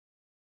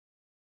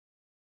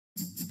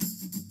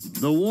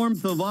The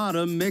warmth of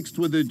autumn mixed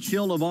with the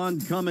chill of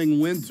oncoming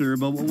winter,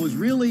 but what was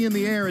really in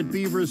the air at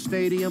Beaver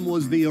Stadium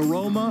was the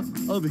aroma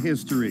of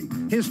history.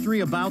 History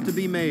about to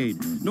be made.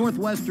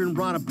 Northwestern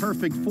brought a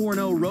perfect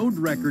 4-0 road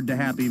record to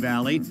Happy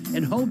Valley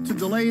and hoped to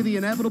delay the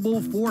inevitable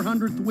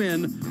 400th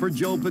win for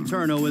Joe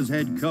Paterno as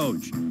head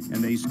coach. And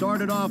they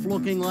started off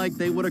looking like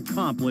they would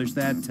accomplish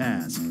that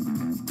task.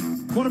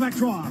 Quarterback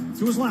draw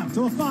to his left,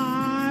 to a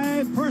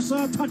 5.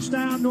 Persa,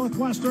 touchdown,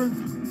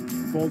 Northwestern.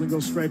 Bolden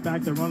goes straight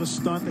back. They run a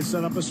stunt. They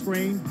set up a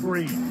screen.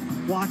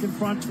 Green. Block in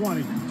front,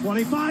 20.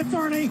 25,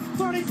 30,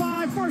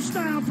 35. First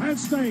down, Penn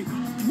State.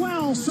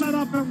 Well set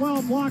up and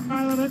well blocked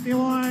by the Nittany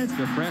Lions.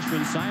 The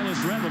freshman Silas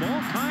Red with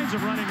all kinds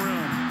of running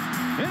room.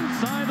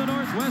 Inside the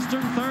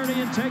Northwestern 30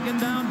 and taken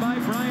down by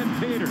Brian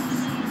Peters.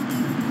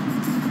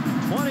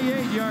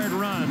 28-yard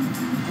run.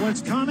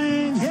 Blitz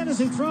coming. Hit as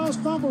he throws,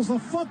 fumbles the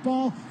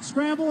football.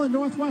 Scramble, and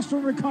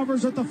Northwestern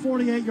recovers at the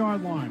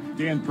 48-yard line.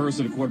 Dan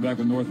Persa, the quarterback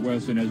of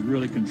Northwestern, has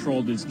really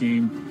controlled this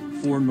game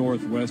for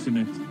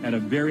Northwestern at a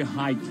very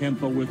high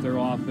tempo with their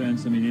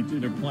offense. I mean,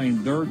 they're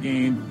playing their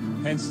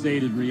game. Penn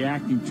State is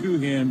reacting to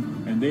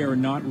him, and they are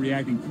not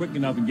reacting quick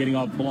enough and getting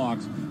off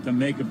blocks to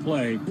make a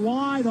play.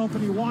 Wide open.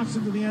 He walks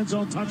into the end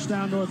zone.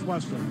 Touchdown,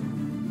 Northwestern.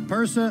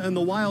 Persa and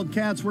the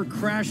Wildcats were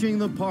crashing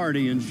the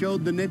party and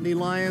showed the Nittany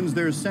Lions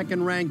their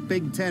second-ranked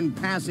Big Ten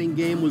passing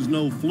game was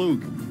no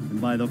fluke.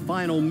 And by the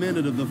final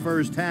minute of the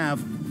first half,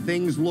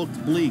 things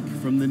looked bleak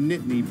from the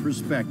Nittany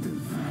perspective.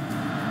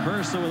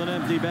 Persa with an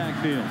empty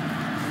backfield.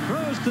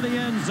 Throws to the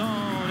end zone,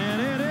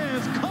 and it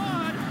is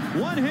caught.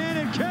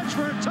 One-handed catch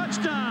for a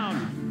touchdown.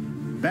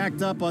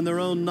 Backed up on their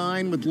own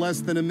 9 with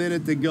less than a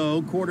minute to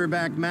go,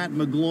 quarterback Matt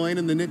McGloin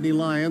and the Nittany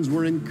Lions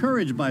were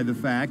encouraged by the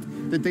fact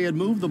that they had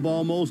moved the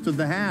ball most of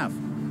the half.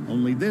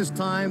 Only this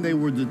time they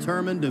were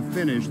determined to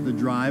finish the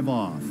drive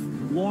off.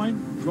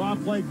 Lloyd, draw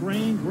play,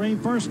 Green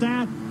first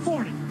down,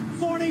 40,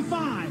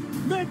 45,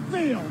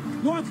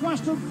 midfield,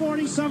 Northwestern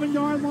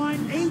 47-yard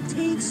line,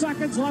 18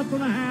 seconds left in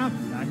the half.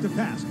 Back to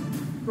pass.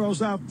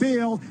 Throws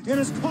outfield. It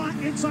is caught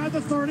inside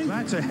the 30.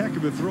 That's a heck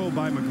of a throw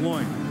by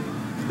McGloin.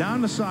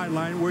 Down the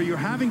sideline where you're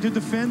having to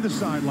defend the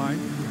sideline,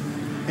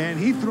 and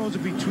he throws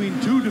it between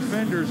 2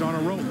 defenders on a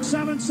rope.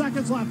 7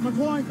 seconds left.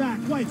 McGloin back,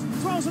 waits,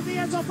 throws in the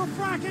end zone for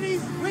Brackett. He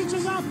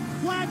reaches up,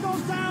 flag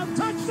goes down,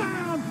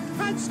 touchdown,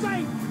 Penn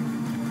State.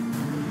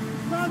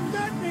 The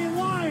Nittany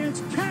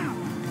Lions cap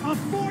a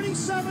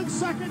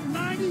 47-second,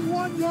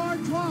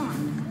 91-yard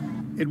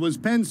drive. It was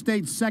Penn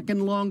State's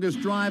second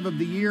longest drive of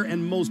the year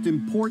and most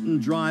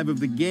important drive of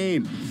the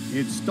game.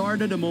 It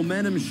started a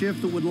momentum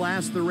shift that would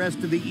last the rest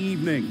of the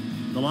evening.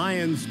 The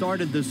Lions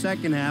started the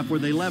second half where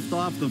they left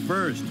off the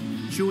first,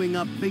 chewing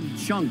up big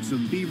chunks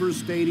of Beaver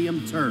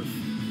Stadium turf.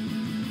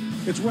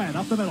 It's Red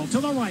up the middle, to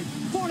the right,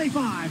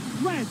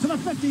 45, Red to the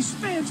 50,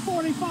 spins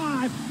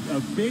 45. A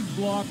big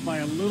block by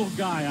a little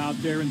guy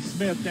out there in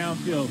Smith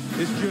downfield.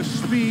 It's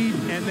just speed,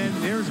 and then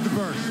there's the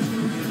burst.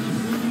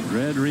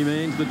 Red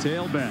remains the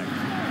tailback.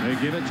 They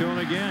give it to him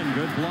again.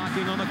 Good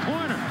blocking on the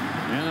corner.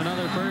 And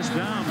another first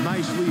down.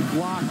 Nicely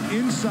blocked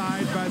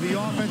inside by the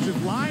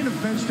offensive line of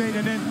Penn State,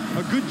 and then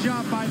a good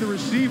job by the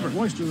receiver.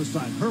 Royster this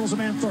time, hurdles a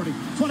man 30,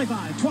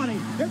 25, 20,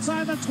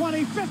 inside the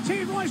 20,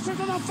 15, Royster to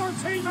the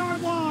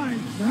 13-yard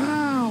line.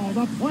 Now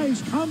the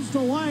place comes to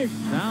life.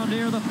 Down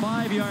near the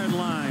 5-yard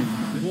line.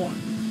 One,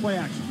 play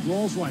action,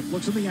 rolls right,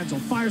 looks in the end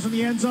zone, fires in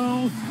the end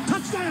zone.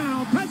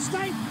 Touchdown, Penn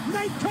State,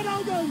 Nate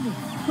Cadogan.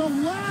 The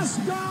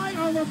last guy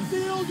on the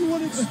field you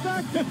would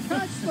expect to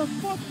catch the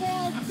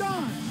football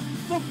does.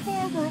 The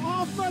former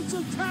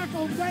offensive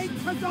tackle, Nate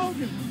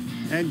Cadogan.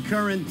 And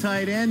current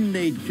tight end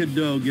Nate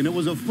Cadogan. It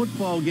was a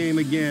football game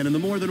again, and the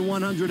more than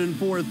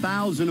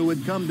 104,000 who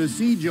had come to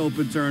see Joe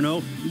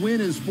Paterno win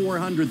his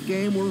 400th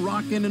game were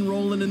rocking and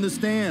rolling in the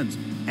stands,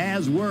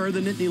 as were the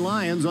Nittany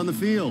Lions on the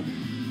field.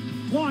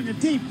 Long and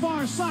deep,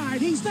 far side,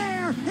 he's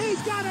there,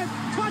 he's got it,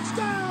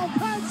 touchdown,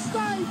 Penn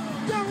State,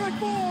 Derek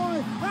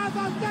Boy, and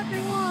the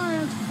Nittany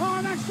Lions are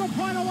an extra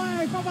point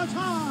away from a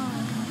tie.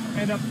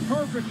 And a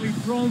perfectly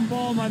thrown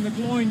ball by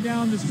McGloin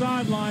down the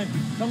sideline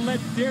to let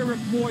Derek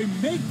Boy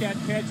make that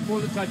catch for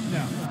the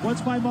touchdown.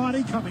 Blitz by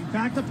Monty, coming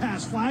back to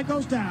pass, flag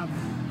goes down,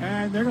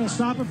 and they're going to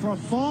stop it for a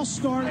false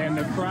start. And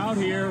the crowd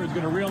here is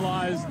going to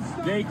realize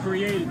they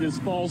created this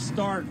false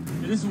start.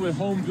 And this is what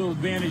home field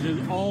advantage is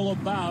all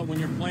about when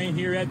you're playing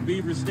here at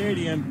Beaver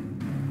Stadium.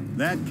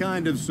 That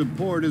kind of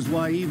support is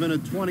why even a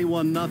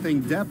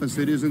 21-0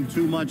 deficit isn't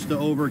too much to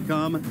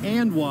overcome,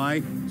 and why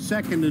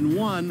 2nd and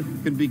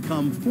 1 can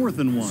become 4th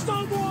and 1.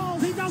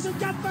 Stonewalled, he doesn't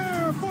get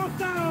there, 4th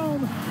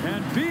down.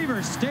 And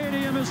Beaver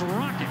Stadium is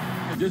rocking.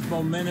 This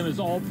momentum is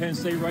all Penn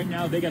State right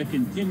now. They got to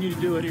continue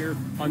to do it here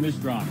on this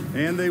drive.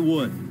 And they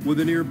would, with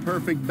a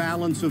near-perfect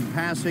balance of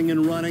passing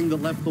and running that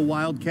left the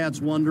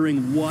Wildcats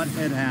wondering what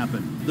had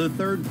happened. The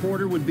third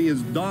quarter would be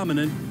as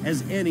dominant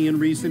as any in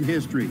recent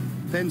history.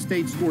 Penn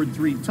State scored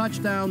 3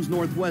 touchdowns.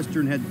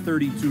 Northwestern had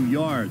 32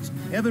 yards.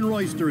 Evan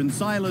Royster and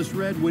Silas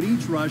Red would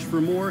each rush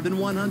for more than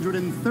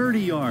 130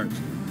 yards.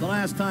 The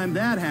last time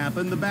that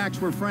happened, the backs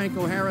were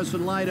Franco Harris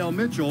and Lydell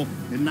Mitchell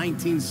in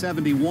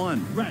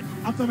 1971. Red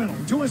up the middle,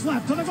 to his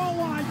left, to the goal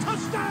line.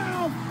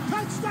 Touchdown,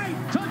 Penn State!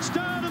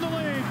 Touchdown in the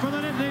lead for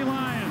the Nittany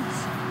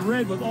Lions.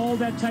 Red with all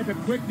that type of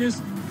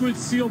quickness, good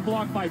seal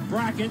block by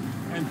Brackett,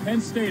 and Penn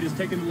State has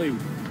taken the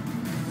lead.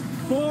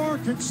 4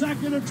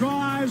 consecutive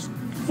drives,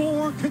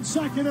 4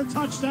 consecutive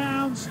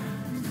touchdowns.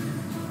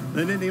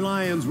 The Nittany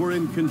Lions were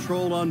in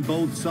control on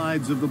both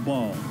sides of the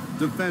ball.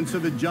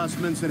 Defensive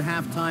adjustments at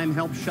halftime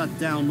helped shut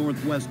down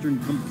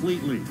Northwestern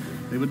completely.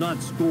 They would not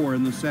score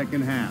in the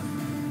second half.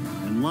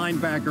 And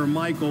linebacker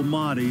Michael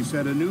Motti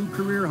set a new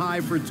career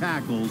high for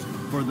tackles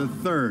for the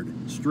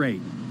 3rd straight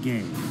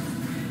game.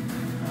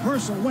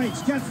 Purcell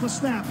waits, gets the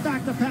snap,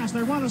 back to pass.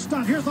 They run a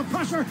stunt. Here's the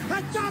pressure,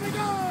 and down he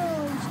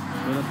goes!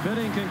 With a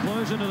fitting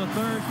conclusion to the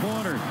 3rd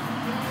quarter.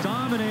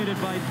 Dominated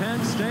by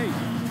Penn State.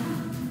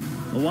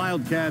 The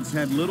Wildcats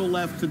had little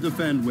left to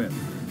defend with,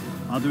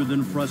 other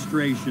than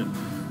frustration.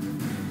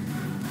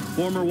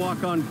 Former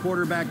walk-on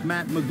quarterback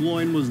Matt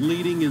McGloin was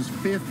leading his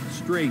 5th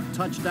straight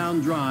touchdown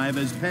drive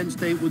as Penn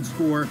State would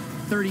score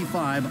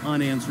 35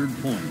 unanswered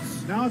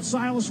points. Now it's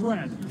Silas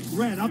Red.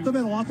 Red up the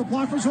middle, off the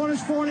block for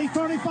Zornish, 40,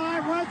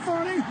 35, Red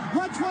 30,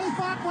 Red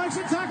 25, breaks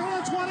a tackle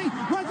at 20,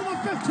 Red to the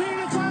 15,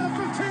 inside the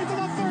 15 to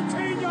the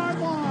 13-yard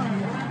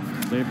line.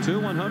 They have 2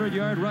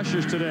 100-yard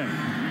rushers today.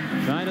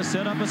 Trying to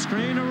set up a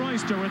screen to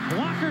Royster with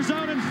blockers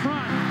out in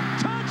front.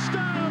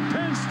 Touchdown,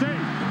 Penn State!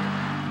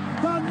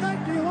 The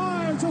Nittany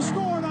Lions have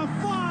scored on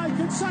 5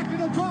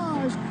 consecutive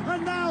drives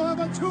and now have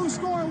a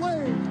 2-score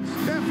lead.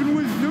 Stefan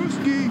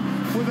Wisniewski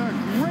with a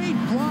great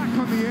block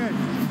on the edge.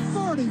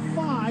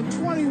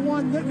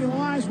 35-21 Nittany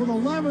Lions with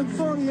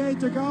 11:38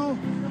 to go.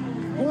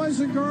 Boys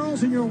and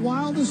girls, in your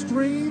wildest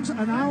dreams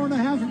an hour and a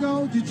half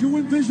ago, did you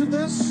envision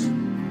this?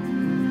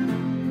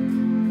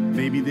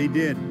 Maybe they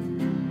did.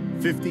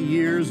 50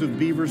 years of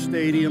Beaver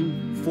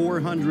Stadium,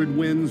 400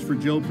 wins for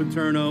Joe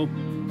Paterno,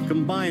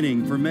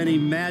 combining for many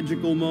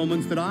magical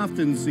moments that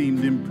often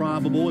seemed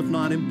improbable, if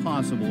not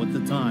impossible at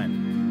the time.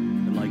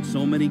 And like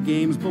so many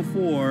games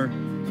before,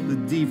 the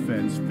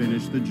defense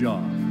finished the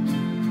job.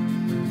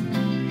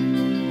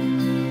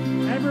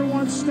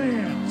 Everyone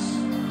stands.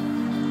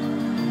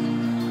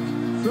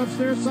 Trips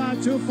near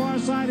side, too far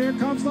side. Here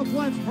comes the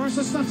blitz.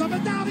 Pursa steps up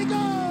and down he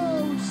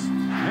goes.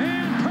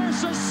 And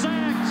Pursa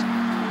sacked.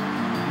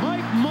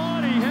 Mike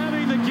Motti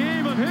having the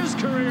game of his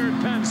career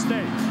at Penn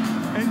State.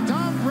 And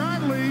Tom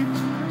Bradley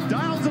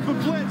dials up a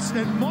blitz,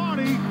 and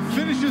Motti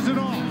finishes it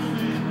off.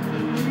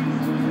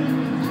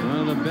 One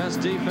of the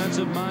best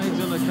defensive minds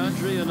in the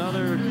country,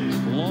 another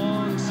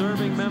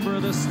long-serving member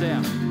of the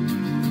staff.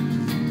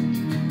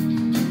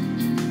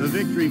 The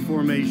victory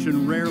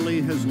formation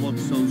rarely has looked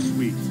so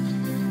sweet,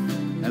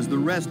 as the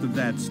rest of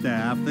that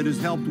staff that has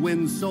helped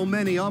win so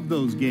many of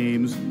those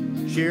games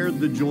shared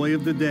the joy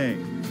of the day,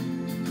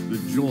 the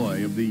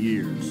joy of the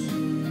years.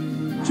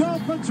 Joe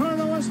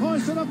Paterno is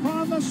hoisted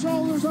upon the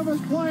shoulders of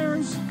his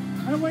players,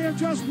 and we have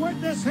just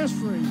witnessed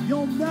history.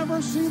 You'll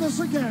never see this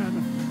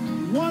again.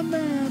 One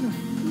man,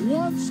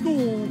 one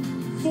school,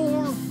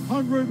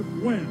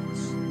 400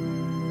 wins.